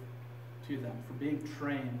truth to them, for being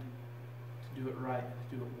trained to do it right,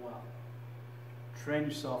 to do it well. Train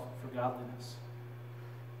yourself for godliness.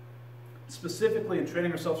 Specifically in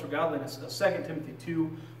training ourselves for godliness, 2 Timothy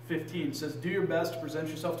 2:15 says, "Do your best to present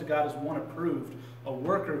yourself to God as one approved, a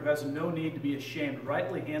worker who has no need to be ashamed,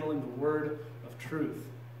 rightly handling the word of truth."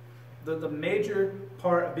 The major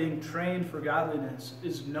part of being trained for godliness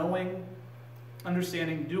is knowing,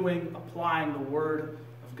 understanding, doing, applying the word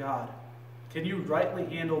of God. Can you rightly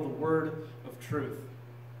handle the word of truth?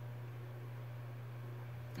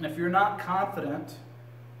 And if you're not confident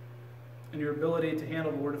in your ability to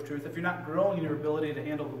handle the word of truth, if you're not growing in your ability to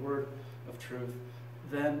handle the word of truth,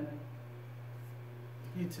 then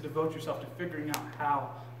you need to devote yourself to figuring out how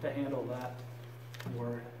to handle that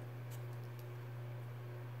word.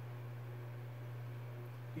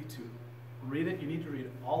 need to read it. You need to read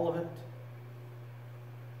all of it.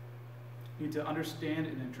 You need to understand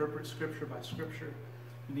and interpret Scripture by Scripture.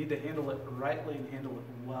 You need to handle it rightly and handle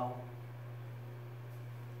it well.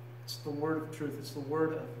 It's the word of truth. It's the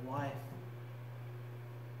word of life.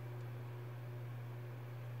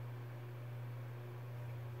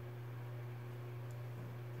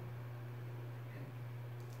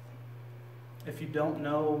 If you don't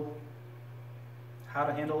know how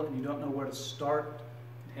to handle it and you don't know where to start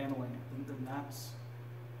handling it, then that's,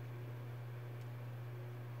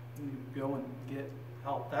 you go and get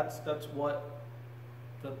help. That's what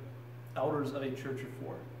the elders of a church are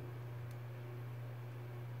for.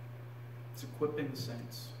 It's equipping the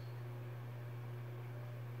saints.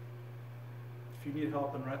 If you need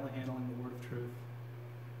help in rightly handling the word of truth,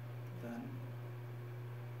 then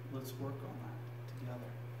let's work on that together.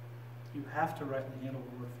 You have to rightly handle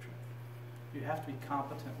the word of truth. You have to be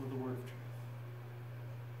competent with the word of truth.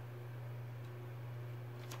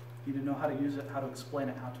 You need to know how to use it, how to explain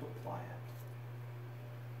it, how to apply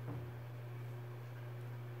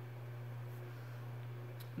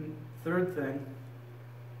it. And third thing,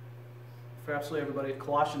 for absolutely everybody,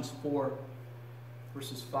 Colossians 4,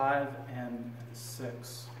 verses 5 and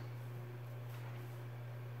 6.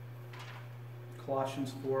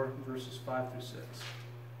 Colossians 4, verses 5 through 6.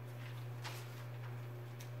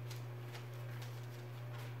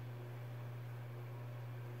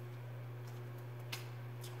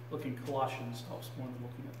 Looking at Colossians helps more than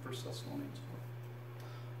looking at 1 Thessalonians 4.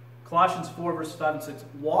 Colossians 4, verses 5 and 6.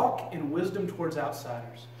 Walk in wisdom towards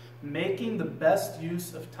outsiders, making the best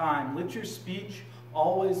use of time. Let your speech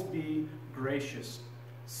always be gracious,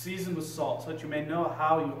 seasoned with salt, so that you may know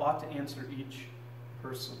how you ought to answer each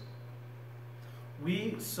person.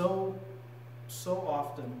 We so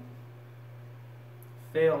often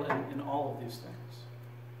fail in all of these things.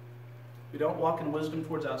 We don't walk in wisdom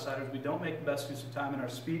towards outsiders. We don't make the best use of time, and our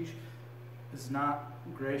speech is not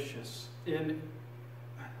gracious.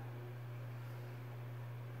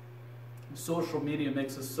 Social media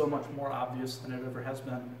makes this so much more obvious than it ever has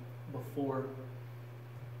been before.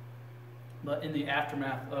 But in the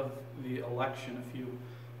aftermath of the election a few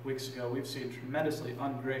weeks ago, we've seen tremendously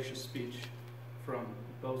ungracious speech from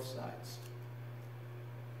both sides.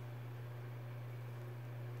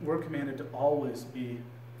 We're commanded to always be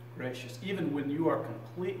gracious, even when you are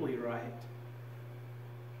completely right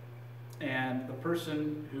and the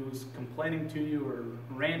person who's complaining to you or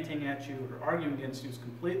ranting at you or arguing against you is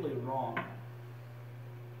completely wrong.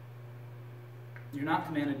 You're not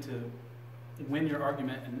commanded to win your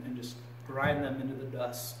argument and just grind them into the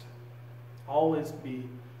dust. Always be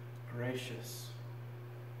gracious.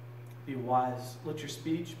 Be wise. Let your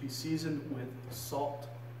speech be seasoned with salt.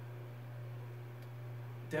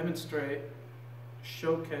 Demonstrate,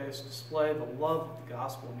 showcase, display the love of the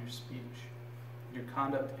gospel in your speech, in your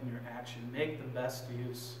conduct, in your action. Make the best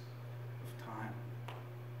use of time.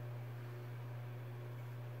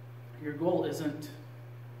 Your goal isn't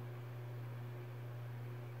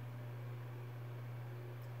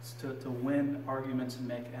to win arguments and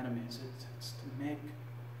make enemies. It's to make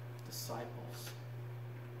disciples.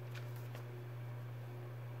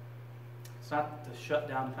 It's not to shut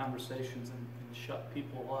down conversations and shut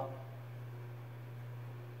people up.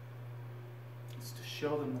 It's to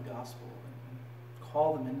show them the gospel and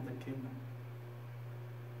call them into the kingdom.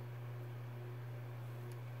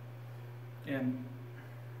 And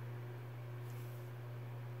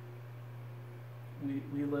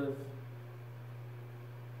we live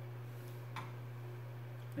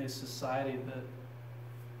in a society,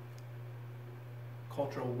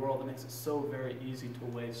 cultural world that makes it so very easy to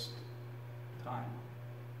waste time.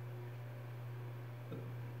 It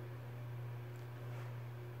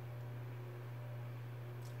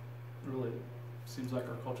really seems like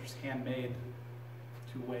our culture's handmade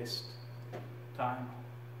to waste time.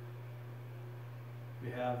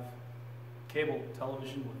 We have cable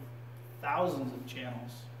television with thousands of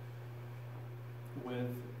channels.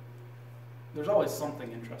 There's always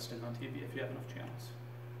something interesting on TV if you have enough channels.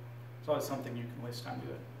 There's always something you can waste time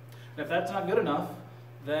doing. And if that's not good enough,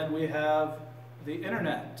 then we have the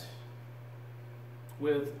internet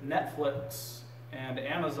with Netflix and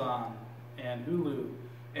Amazon and Hulu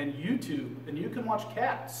and YouTube, and you can watch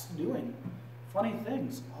cats doing funny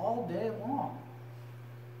things all day long.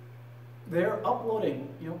 They're uploading,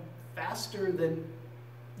 faster than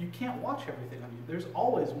you can't watch everything on YouTube. There's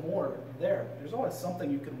always more there. There's always something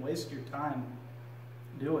you can waste your time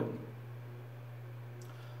doing.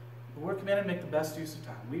 But we're commanded to make the best use of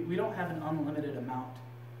time. We don't have an unlimited amount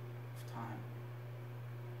of time.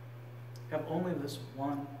 We have only this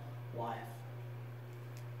one life.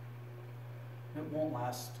 It won't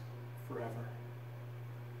last forever.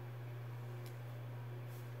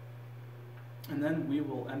 And then we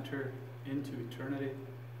will enter into eternity.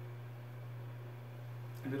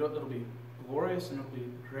 And it'll be glorious and it'll be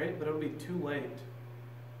great, but it'll be too late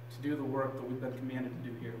to do the work that we've been commanded to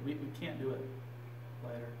do here. We can't do it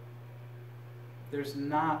later. There's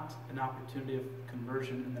not an opportunity of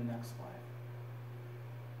conversion in the next life.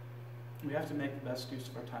 We have to make the best use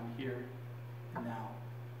of our time here and now.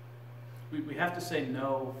 We have to say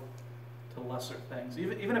no to lesser things,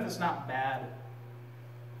 even if it's not bad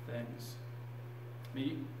things. I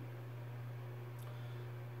mean,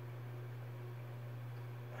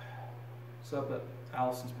 I was up at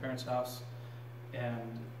Allison's parents' house,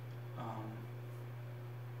 and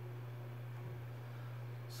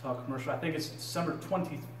saw a commercial. I think it's December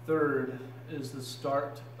 23rd is the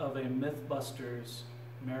start of a Mythbusters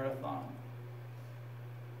marathon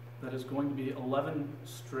that is going to be 11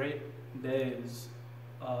 straight days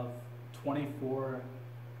of 24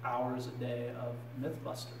 hours a day of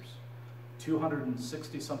Mythbusters.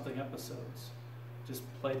 260 something episodes just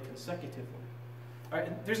played consecutively. All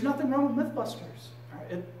right, there's nothing wrong with Mythbusters. All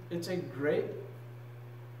right, it's a great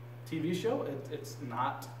TV show. It's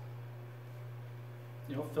not,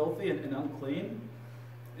 filthy and unclean.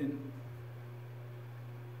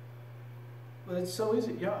 But it's so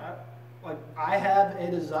easy. I have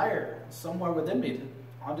a desire somewhere within me to,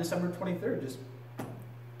 on December 23rd, just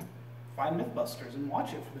find Mythbusters and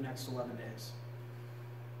watch it for the next 11 days.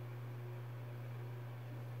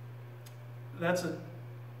 That's a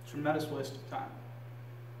tremendous waste of time.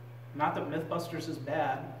 Not that Mythbusters is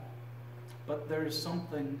bad, but there's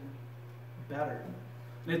something better.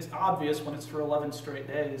 And it's obvious when it's for 11 straight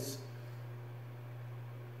days,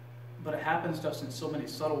 but it happens to us in so many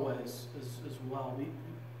subtle ways as well. We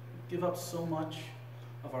give up so much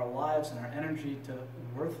of our lives and our energy to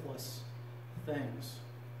worthless things.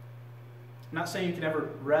 I'm not saying you can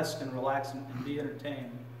ever rest and relax and be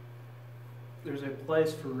entertained. There's a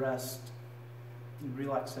place for rest and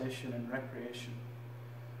relaxation and recreation.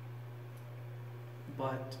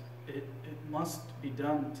 But it must be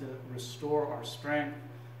done to restore our strength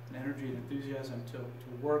and energy and enthusiasm to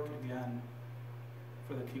work again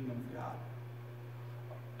for the kingdom of God.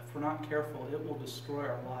 If we're not careful, it will destroy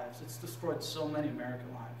our lives. It's destroyed so many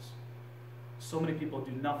American lives. So many people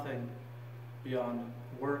do nothing beyond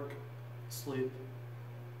work, sleep,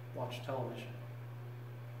 watch television.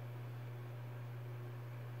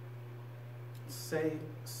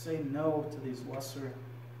 Say no to these lesser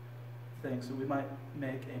things so we might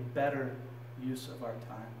make a better use of our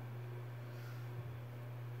time.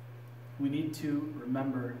 We need to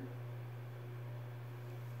remember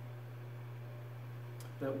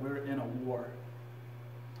that we're in a war.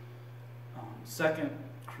 2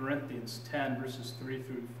 Corinthians 10, verses 3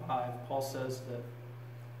 through 5, Paul says that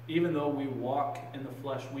even though we walk in the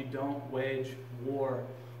flesh, we don't wage war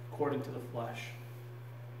according to the flesh.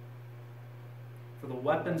 For the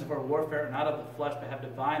weapons of our warfare are not of the flesh, but have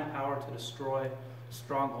divine power to destroy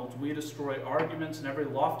strongholds. We destroy arguments and every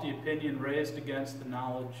lofty opinion raised against the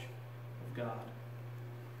knowledge of God,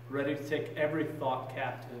 ready to take every thought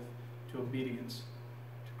captive to obedience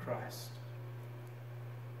to Christ.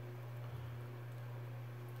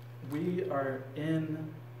 We are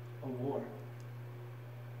in a war.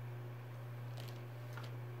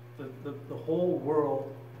 The whole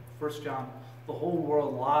world, 1 John, the whole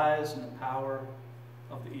world lies in the power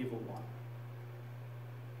of the evil one.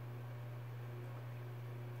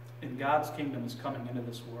 And God's kingdom is coming into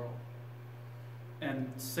this world.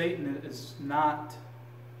 And Satan is not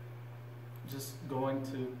just going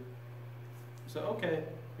to say, okay,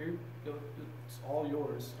 here you go, it's all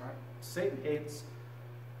yours. All right? Satan hates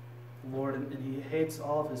the Lord, and he hates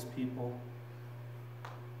all of his people.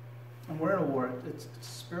 And we're in a war. It's a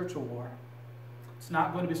spiritual war. It's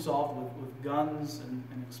not going to be solved with guns and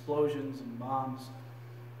explosions and bombs.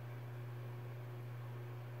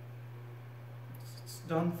 It's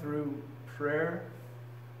done through prayer,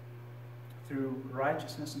 through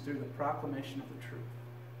righteousness, and through the proclamation of the truth.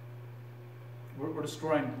 We're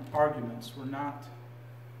destroying arguments. We're not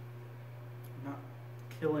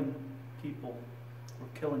killing people.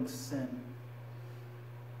 We're killing sin.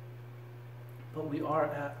 But we are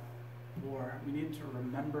at war. We need to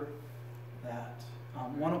remember that.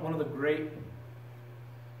 One of the great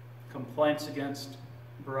complaints against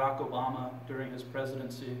Barack Obama during his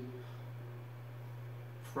presidency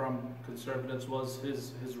from conservatives was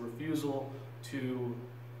his refusal to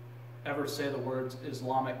ever say the words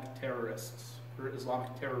Islamic terrorists or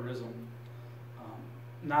Islamic terrorism.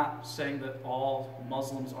 Not saying that all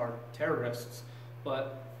Muslims are terrorists,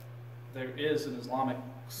 but there is an Islamic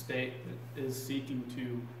state that is seeking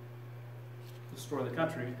to destroy the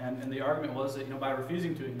country. And the argument was that, by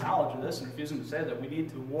refusing to acknowledge this and refusing to say that we need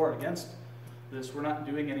to war against this, we're not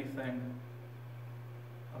doing anything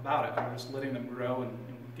about it. We're just letting them grow and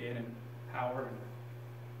gain in power.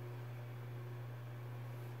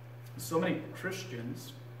 And so many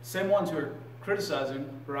Christians, same ones who are criticizing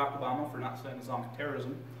Barack Obama for not saying Islamic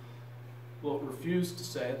terrorism, will refuse to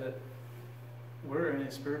say that we're in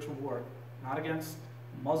a spiritual war, not against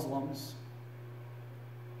Muslims,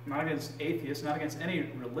 not against atheists, not against any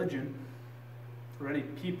religion or any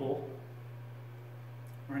people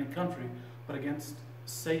or any country, but against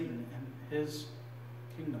Satan and his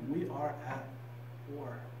kingdom. We are at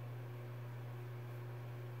war.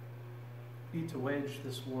 We need to wage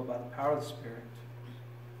this war by the power of the Spirit,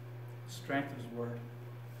 the strength of His Word,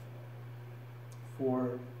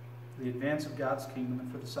 for the advance of God's kingdom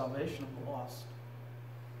and for the salvation of the lost.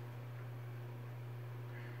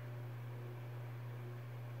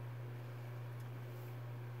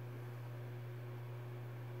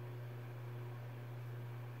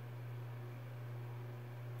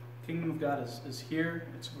 Kingdom of God is here,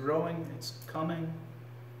 it's growing, it's coming,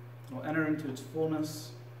 it will enter into its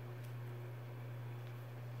fullness.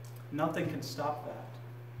 Nothing can stop that.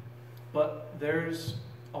 But there's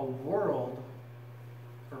a world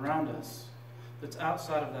around us that's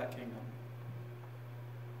outside of that kingdom.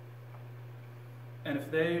 And if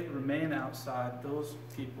they remain outside, those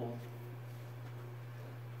people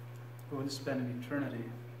are going to spend an eternity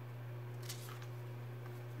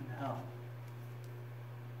in hell.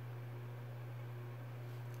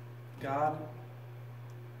 God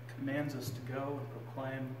commands us to go and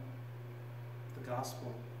proclaim the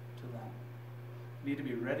gospel to them. We need to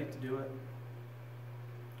be ready to do it.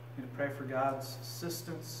 We need to pray for God's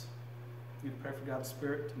assistance. We need to pray for God's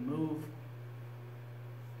Spirit to move.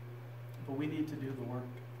 But we need to do the work.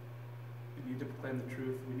 We need to proclaim the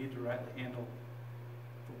truth. We need to rightly handle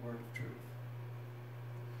the word of truth.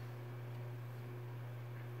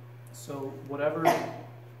 So whatever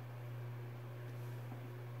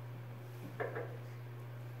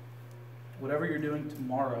you're doing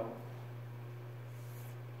tomorrow,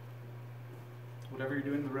 whatever you're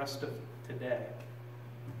doing the rest of today,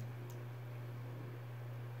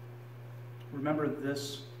 remember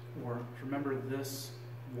this work, remember this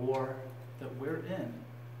war that we're in.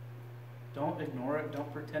 Don't ignore it.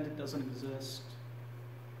 Don't pretend it doesn't exist.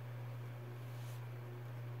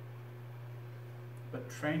 But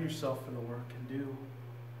train yourself for the work and do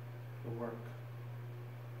the work.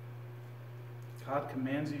 God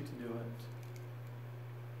commands you to do it.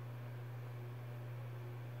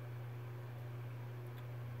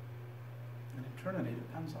 And eternity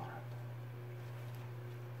depends on it.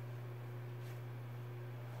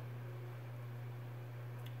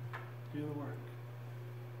 Do the work.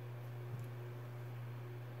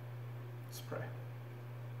 Let's pray.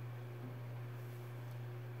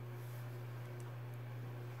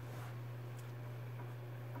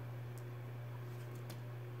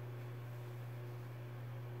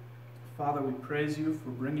 Father, we praise you for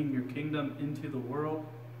bringing your kingdom into the world.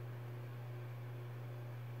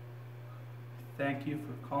 Thank you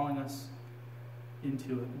for calling us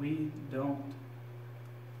into it. We don't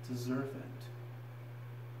deserve it.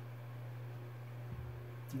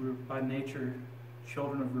 We're by nature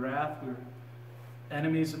children of wrath. We're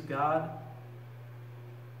enemies of God.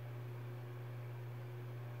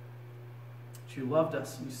 But you loved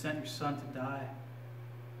us and you sent your Son to die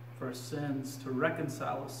for our sins, to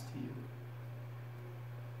reconcile us to you.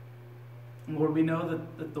 And Lord, we know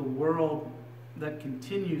that the world that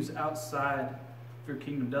continues outside of your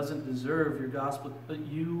kingdom doesn't deserve your gospel, but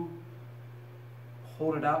you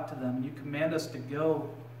hold it out to them. You command us to go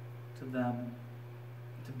to them,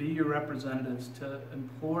 to be your representatives, to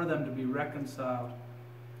implore them to be reconciled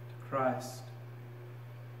to Christ.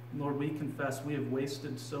 Lord, we confess we have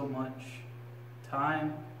wasted so much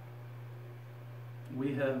time.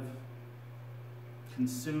 We have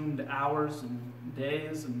consumed hours and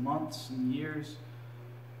days and months and years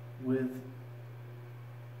with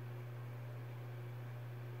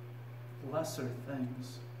lesser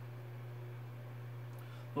things.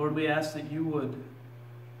 Lord, we ask that you would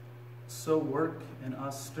so work in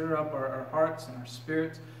us, stir up our hearts and our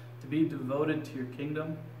spirits to be devoted to your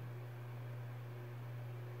kingdom.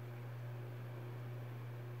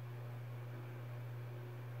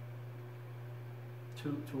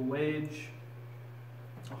 To wage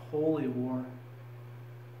a holy war.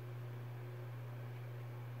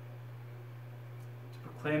 To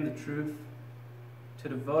proclaim the truth. To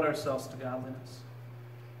devote ourselves to godliness.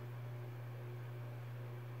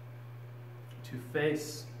 To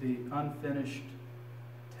face the unfinished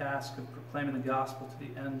task of proclaiming the gospel to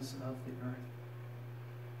the ends of the earth.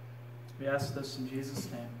 We ask this in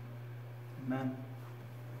Jesus' name. Amen.